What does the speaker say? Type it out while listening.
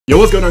Yo,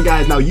 what's going on,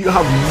 guys? Now, you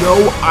have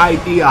no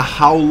idea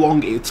how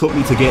long it took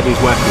me to get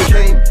this weapon.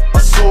 I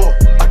saw,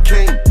 I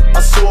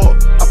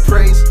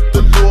praised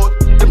the Lord,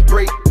 then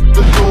break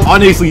the law.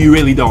 Honestly, you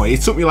really don't.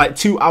 It took me like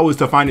 2 hours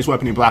to find this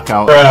weapon in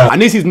Blackout.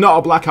 And this is not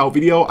a Blackout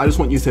video. I just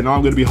want you to know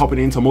I'm going to be hopping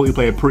into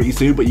multiplayer pretty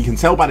soon, but you can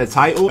tell by the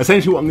title,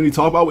 essentially what I'm going to be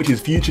talking about, which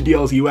is future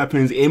DLC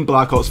weapons in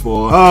Black Ops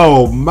 4.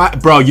 Oh, my,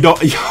 bro, you don't...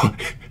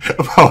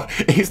 Bro,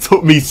 it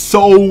took me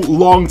so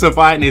long to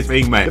find this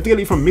thing, man. You have to get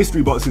it from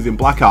mystery boxes in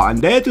Blackout,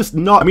 and they're just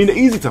not, I mean, they're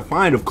easy to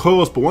find, of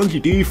course, but once you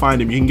do find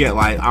them, you can get,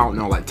 like, I don't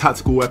know, like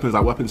tactical weapons,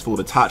 like weapons full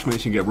of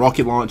attachments. You can get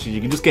rocket launchers, you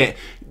can just get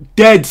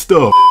dead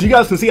stuff. You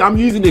guys can see I'm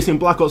using this in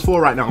Black Ops 4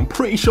 right now. I'm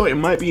pretty sure it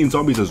might be in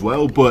Zombies as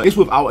well, but it's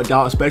without a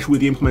doubt, especially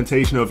with the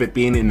implementation of it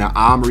being in the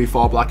armory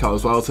for Blackout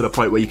as well, to the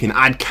point where you can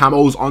add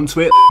camos onto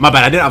it. My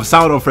bad, I didn't have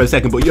sound on for a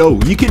second, but yo,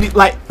 you can,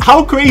 like,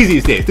 how crazy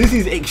is this? This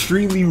is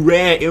extremely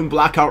rare in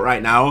Blackout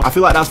right now. I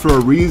feel like that's for a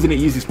reason. It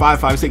uses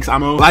 5.56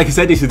 ammo. Like I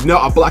said, this is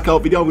not a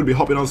Blackout video. I'm going to be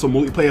hopping on some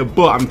multiplayer,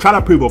 but I'm trying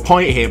to prove a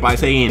point here by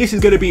saying this is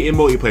going to be in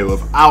multiplayer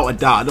without a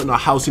doubt. I don't know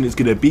how soon it's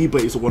going to be,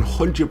 but it's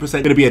 100%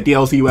 going to be a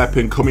DLC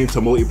weapon coming to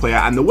multiplayer.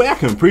 And the way I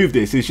can prove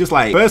this is just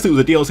like, first it was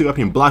a DLC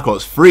weapon in Black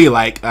Ops 3.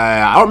 Like,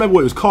 I don't remember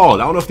what it was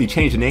called. I don't know if they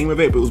changed the name of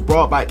it, but it was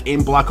brought back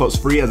in Black Ops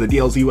 3 as a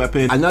DLC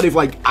weapon. And now they've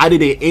like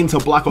added it into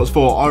Black Ops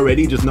 4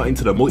 already, just not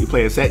into the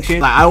multiplayer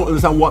section. Like, I don't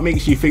understand what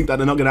makes you think that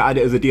they're not going to add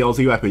it as a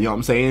DLC weapon. You know what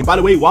I'm saying? By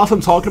the way, whilst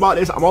I'm talking about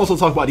this, I'm also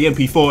talking about the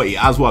MP40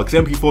 as well,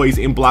 because MP40 is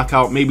in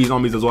Blackout, maybe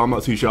Zombies as well. I'm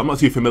not too sure. I'm not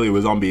too familiar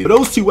with Zombies. But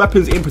those two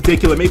weapons in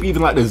particular, maybe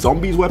even like the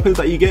Zombies weapons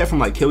that you get from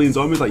like killing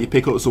zombies, like you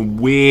pick up some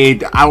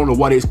weird, I don't know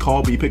what it's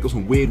called, but you pick up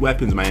some weird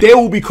weapons, man. They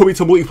will be coming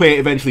to multiplayer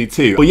eventually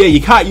too. But yeah, you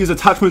can't use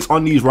attachments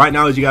on these right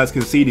now. As you guys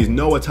can see, there's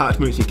no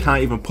attachments. You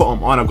can't even put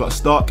them on. I've got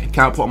stock. You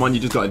can't put them on. You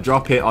just got to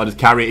drop it or just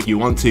carry it if you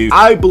want to.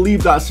 I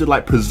believe that should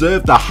like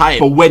preserve the hype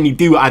for when you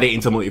do add it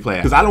into multiplayer,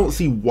 because I don't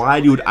see why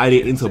you would add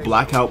it into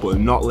Blackout but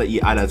not let you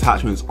add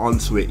attachments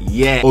onto it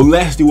yet,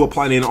 unless you were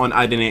planning on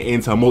adding it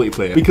into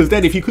multiplayer. Because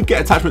then if you could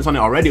get attachments on it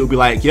already, it would be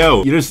like,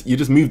 yo, you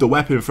just moved the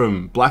weapon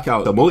from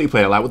Blackout to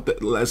multiplayer. Like, what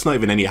the, it's not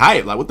even any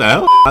hype. Like, what the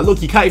hell? Like,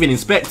 look, you can't even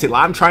inspect it.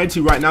 Like, I'm trying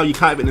to right now. You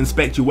can't even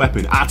inspect your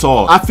weapon at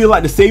all. I feel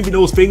like they're saving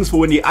those things for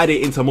when you add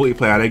it into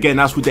multiplayer. And again,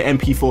 that's with the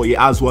MP40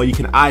 as well. You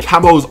can add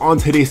camos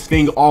onto this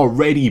thing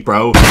already,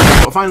 bro.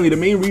 But finally, the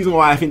main reason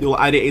why I think they'll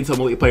add it into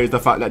multiplayer is the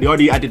fact that they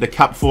already added the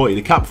Cap 40.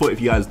 The Cap 40,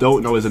 if you guys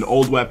don't know, is an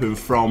old weapon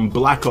from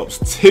Black Ops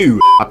 2.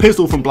 A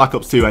pistol from Black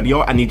Ops 2,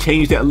 and he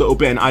changed it a little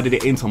bit and added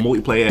it into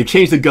multiplayer. They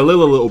changed the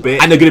Galil a little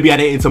bit, and they're gonna be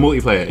adding it into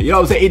multiplayer. You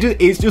know what I'm saying?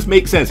 It just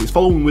makes sense. It's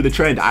following with the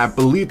trend. I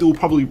believe it will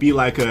probably be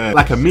like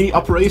a mini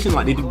operation,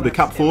 like they did with the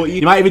Cap 40.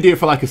 You might even do it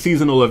for like a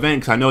seasonal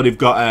event, because I know they've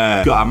got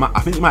I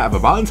think they might have a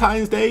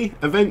Valentine's Day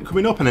event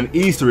coming up and an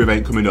Easter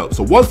event coming up.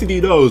 So once they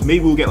do those,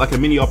 maybe we'll get like a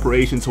mini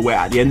operation to where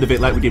at the end of it,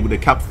 like we did with the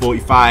Cap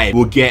 45,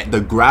 we'll get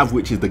the Grav,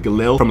 which is the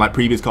Galil from like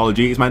previous Call of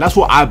Duties, man. That's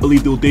what I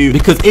believe they'll do,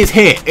 because it's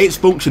here, it's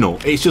functional.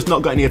 It's just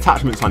not got any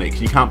attachments on it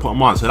because you can't put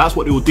them on. So that's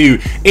what they will do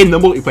in the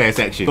multiplayer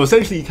section. So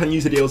essentially, you can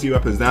use the DLC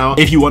weapons now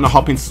if you want to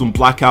hop into some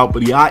Blackout,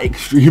 but they are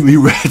extremely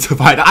rare to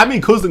find. I'm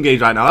in custom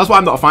games right now. That's why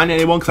I'm not finding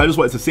anyone, because I just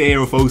wanted to sit here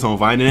and focus on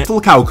finding it.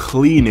 Look how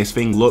clean this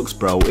thing looks,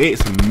 bro.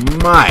 It's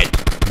mad.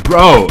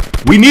 Bro,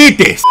 we need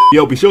this.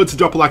 Yo, be sure to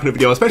drop a like on the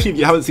video, especially if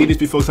you haven't seen this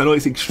before, because I know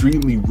it's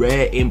extremely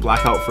rare in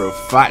Blackout. For a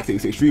fact,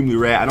 it's extremely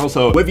rare. And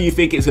also, whether you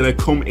think it's going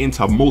to come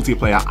into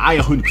multiplayer, I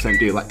 100%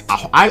 do. Like,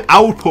 I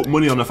would put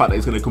money on the fact that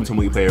it's going to come to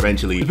multiplayer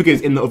eventually, just because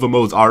it's in the other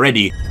modes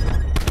already.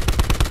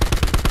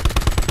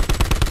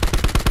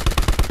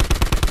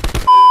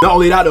 Not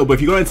only that though, but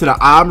if you go into the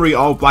armory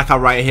of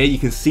Blackout right here, you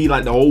can see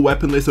like the whole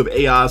weapon list of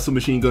ARs,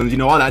 submachine guns, you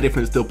know, all that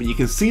different stuff. But you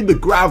can see the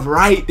Grav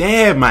right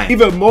there, man.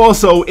 Even more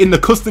so in the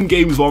custom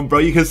games one, bro.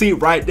 You can see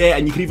it right there,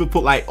 and you can even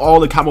put like all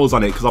the camos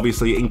on it, because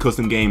obviously in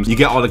custom games you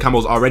get all the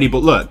camos already. But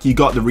look, you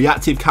got the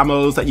reactive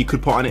camos that you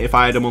could put on it if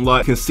I had them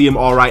unlocked. You can see them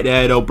all right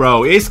there though,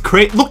 bro. It's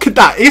crazy. Look at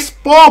that. It's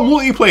for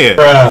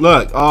multiplayer.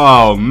 Look,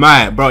 oh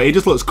man, bro, it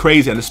just looks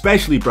crazy. And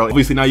especially, bro,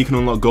 obviously now you can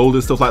unlock gold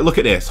and stuff. Like, look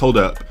at this. Hold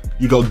up.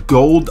 You got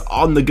gold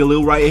on the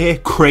Galil right here.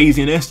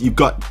 Craziness. You've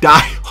got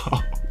bro,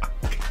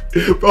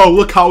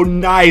 look how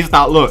nice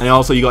that looks. And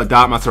also you got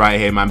dark matter right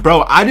here, man.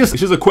 Bro, it's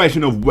just a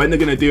question of when they're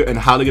gonna do it and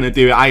how they're gonna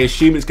do it. I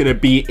assume it's gonna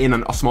be in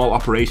a small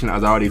operation,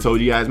 as I already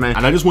told you guys, man.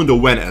 And I just wonder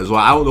when as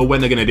well. I don't know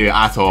when they're gonna do it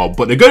at all,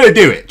 but they're gonna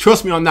do it.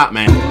 Trust me on that,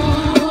 man.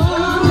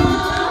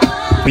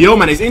 But yo,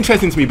 man, it's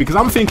interesting to me because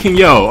I'm thinking,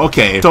 yo,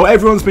 okay, so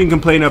everyone's been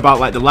complaining about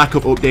like the lack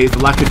of updates, the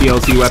lack of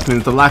DLC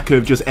weapons, the lack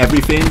of just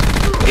everything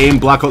in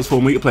Black Ops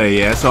 4 multiplayer,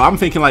 yeah? So I'm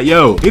thinking like,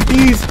 yo, if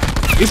these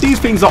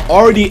things are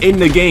already in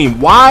the game,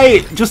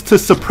 why just to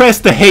suppress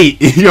the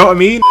hate? You know what I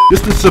mean?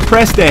 Just to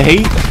suppress the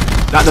hate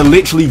that they're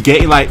literally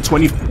getting like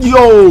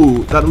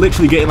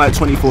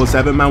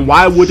 24/7, man.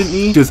 Why wouldn't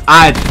you just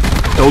add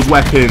those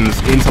weapons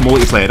into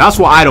multiplayer? That's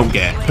what I don't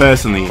get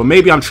personally. But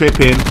maybe I'm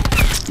tripping,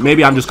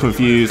 maybe I'm just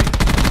confused.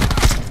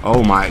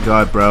 Oh my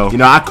god, bro. You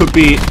know, I could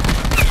be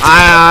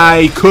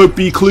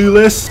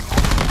clueless.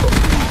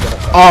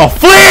 Oh,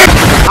 flip!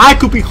 I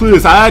could be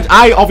clueless.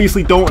 I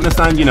obviously don't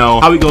understand, you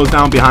know, how it goes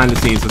down behind the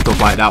scenes and stuff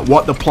like that.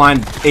 What the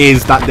plan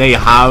is that they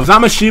have. So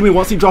I'm assuming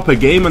once they drop a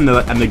game and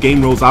the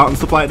game rolls out and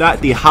stuff like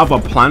that, they have a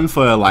plan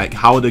for like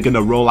how they're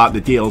gonna roll out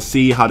the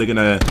DLC, how they're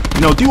gonna,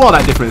 you know, do all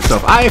that different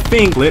stuff. I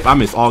think, flip, I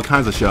missed all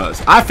kinds of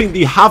shots. I think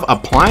they have a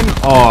plan,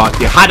 or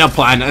they had a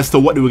plan as to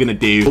what they were gonna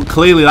do. But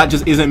clearly that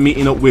just isn't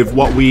meeting up with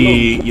what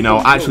we, you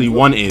know, actually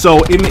wanted.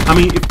 So I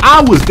mean, if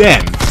I was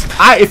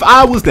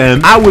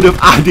them, I would have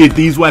added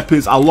these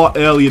weapons a lot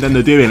earlier than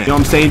they're doing it. You know what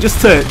I'm saying?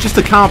 Just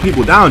to calm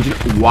people down.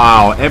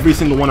 Wow, every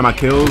single one of my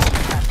kills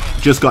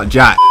just got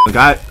jacked.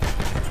 Okay,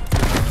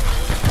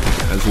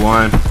 there's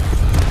one.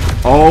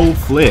 Oh,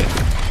 flip.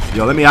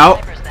 Yo, let me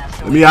out.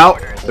 Let me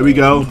out. There we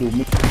go.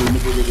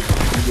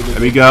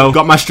 There we go.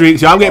 Got my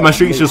streaks. Yo, I'm getting my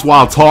streaks just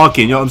while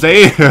talking. You know what I'm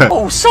saying?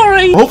 Oh,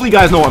 sorry. Hopefully you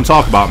guys know what I'm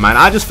talking about, man.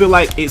 I just feel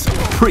like it's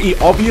pretty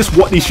obvious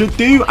what they should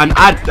do and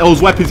add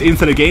those weapons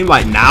into the game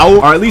like now,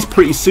 or at least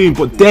pretty soon.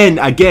 But then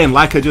again,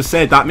 like I just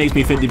said, that makes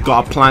me think they've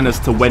got a plan as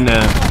to when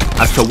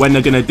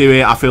they're gonna do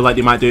it. I feel like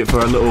they might do it for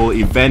a little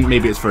event.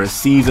 Maybe it's for a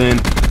season.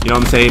 You know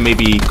what I'm saying?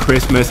 Maybe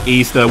Christmas,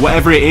 Easter,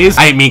 whatever it is.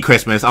 I ain't mean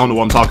Christmas. I don't know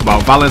what I'm talking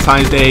about.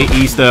 Valentine's Day,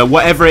 Easter,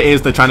 whatever it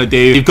is they're trying to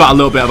do. They've got a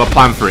little bit of a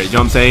plan for it. You know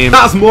what I'm saying?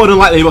 That's more than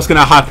likely what's going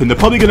to happen. They're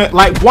probably going to,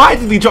 like, why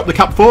did they drop the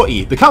Cap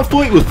 40? The Cap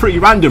 40 was pretty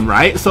random,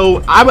 right?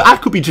 So I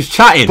could be just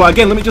chatting. But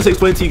again, let me just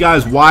explain to you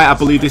guys why I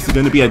believe this is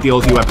going to be a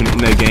DLC weapon in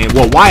their game.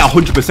 Well, why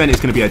 100% it's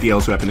going to be a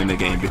DLC weapon in the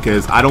game.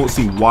 Because I don't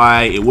see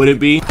why it wouldn't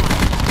be.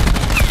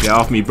 Get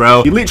off me,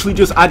 bro. You literally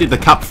just added the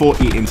Cap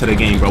 40 into the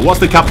game, bro. What's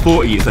the Cap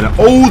 40? It's an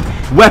old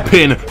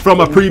weapon from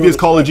a previous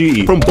Call of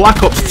Duty. From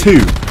Black Ops 2,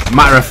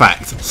 matter of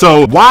fact.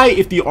 So why,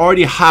 if they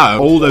already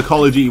have older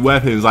Call of Duty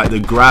weapons like the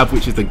Grab,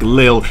 which is the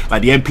Glil,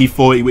 like the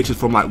MP40, which is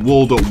from like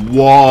World at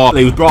War,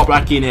 they was brought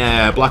back in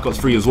Black Ops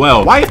 3 as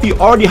well. Why, if they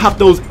already have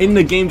those in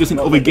the game just in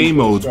other game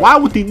modes, why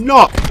would they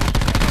not?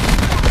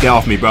 Get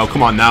off me, bro.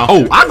 Come on now.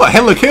 Oh, I got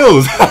hella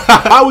kills.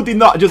 Why would they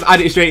not just add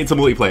it straight into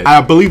multiplayer?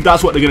 I believe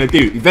that's what they're going to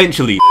do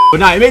eventually.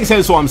 But now it makes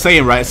sense what I'm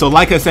saying, right? So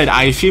like I said,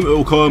 I assume it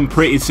will come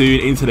pretty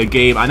soon into the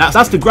game. And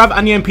that's the Grab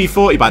and the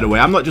MP40, by the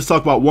way. I'm not just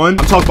talking about one.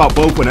 I'm talking about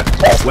both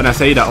when I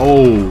say that.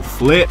 Oh,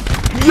 flip.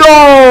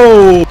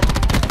 Yo!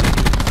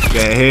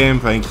 Get him.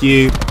 Thank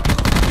you.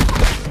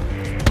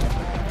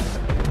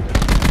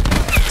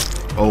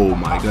 Oh,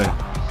 my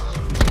God.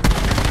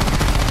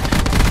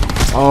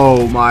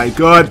 Oh my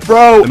god,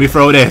 bro. Let me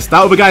throw this.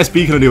 That other guy's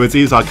speaking on the other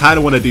team, so I kind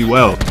of want to do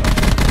well.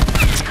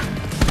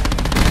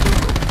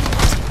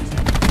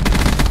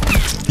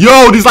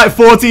 Yo, there's like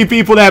 14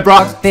 people there,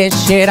 bro. Fuck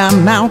this shit,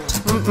 I'm out.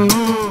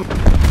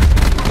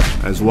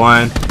 There's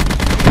one.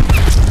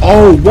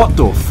 Oh, what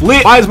the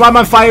flip? Why is my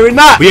man firing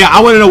that? But yeah,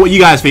 I want to know what you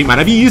guys think, man.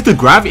 Have you used the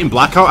Grav in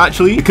Blackout,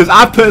 actually? Because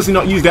I've personally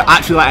not used it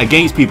actually like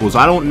against people, so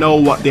I don't know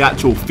what the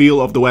actual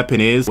feel of the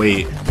weapon is.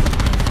 Wait.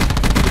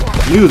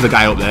 There's a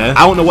guy up there.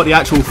 I don't know what the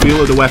actual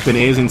feel of the weapon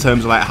is in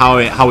terms of like how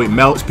it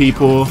melts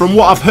people. From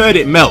what I've heard,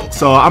 it melts.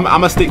 So I'm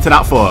gonna stick to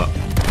that for.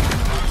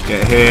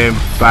 Get him.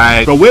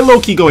 Bye. Bro, we're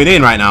low-key going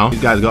in right now.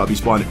 These guys gotta be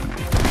spawning.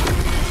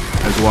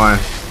 There's one.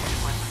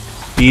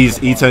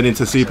 He turned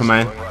into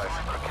Superman.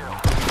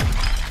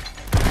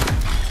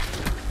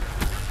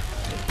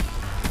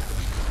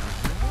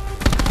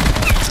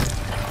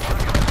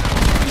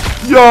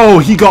 Yo,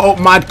 he got up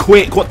mad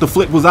quick. What the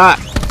flip was that?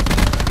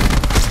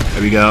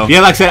 There we go.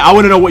 Yeah, like I said, I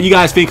want to know what you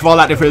guys think of all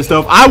that different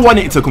stuff. I want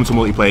it to come to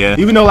multiplayer.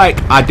 Even though, like,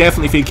 I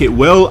definitely think it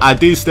will, I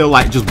do still,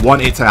 like, just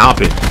want it to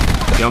happen. You know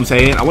what I'm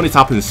saying? I want it to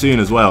happen soon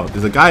as well.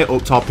 There's a guy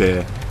up top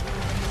here.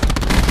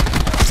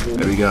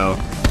 There we go.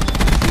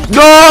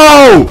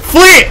 No!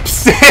 Flip's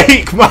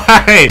sake,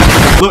 man!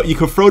 Look, you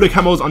can throw the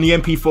camos on the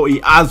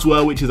MP40 as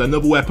well, which is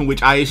another weapon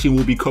which I assume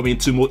will be coming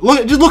to more.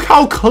 Look, just look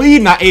how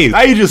clean that is.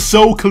 That is just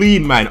so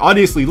clean, man.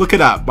 Honestly, look at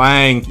that.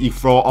 Bang. You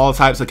throw all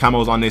types of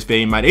camos on this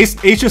thing, man. It's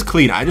just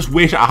clean. I just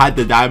wish I had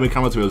the diamond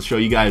camo to be able to show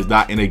you guys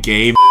that in a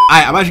game.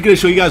 I'm actually going to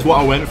show you guys what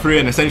I went through,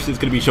 and essentially it's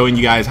going to be showing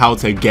you guys how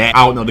to get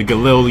out of the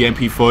Galil, the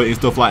MP40 and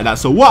stuff like that.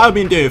 So what I've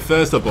been doing,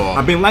 first of all,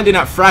 I've been landing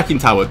at fracking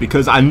tower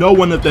because I know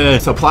one of the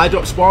supply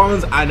drop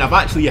spawns, and I've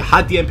actually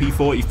had the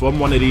MP40 from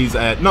one of these,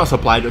 not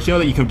supply drops, you know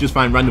that you can just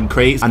find random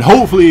crates, and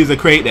hopefully there's a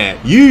crate there.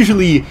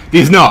 Usually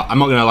there's not, I'm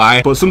not going to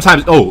lie, but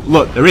sometimes, oh,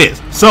 look, there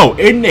is. So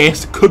in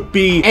this could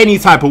be any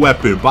type of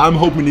weapon, but I'm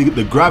hoping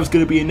the Grab's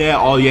going to be in there,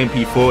 or the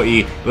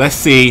MP40. Let's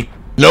see.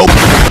 Nope.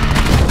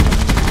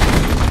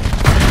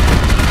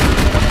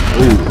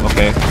 Ooh,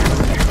 okay.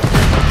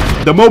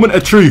 The moment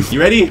of truth. You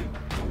ready?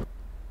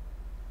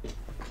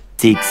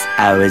 6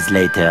 hours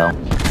later.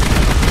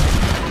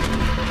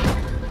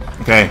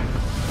 Okay.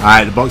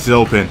 Alright, the box is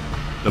open.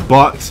 The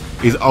box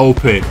is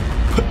open.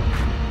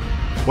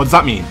 What does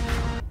that mean?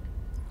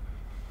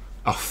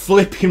 A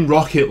flipping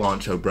rocket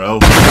launcher, bro.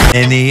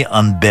 Many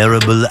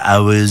unbearable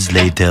hours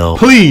later.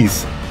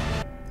 Please.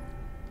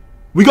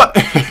 We got...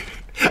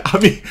 I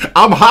mean,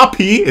 I'm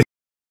happy.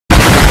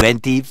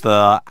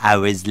 24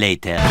 hours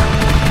later.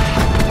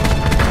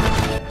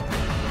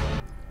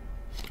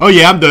 Oh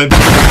yeah, I'm done.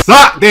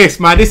 Suck this,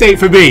 man. This ain't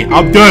for me.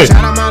 I'm done.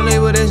 Shout out my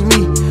label, that's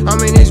me. I'm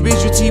in this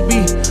bitch with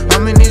TB.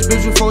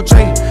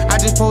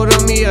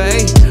 me a A.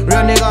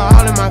 Real nigga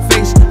all in my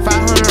face.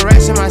 500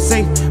 racks in my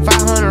safe.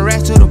 500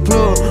 racks to the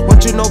plug.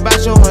 What you know about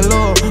showing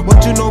love?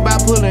 What you know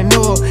about pulling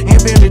up? And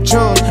been the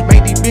trucks.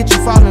 Make these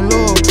bitches fall in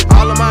love.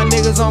 All of my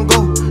niggas on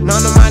go.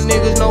 None of my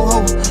niggas no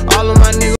hoe. All of my niggas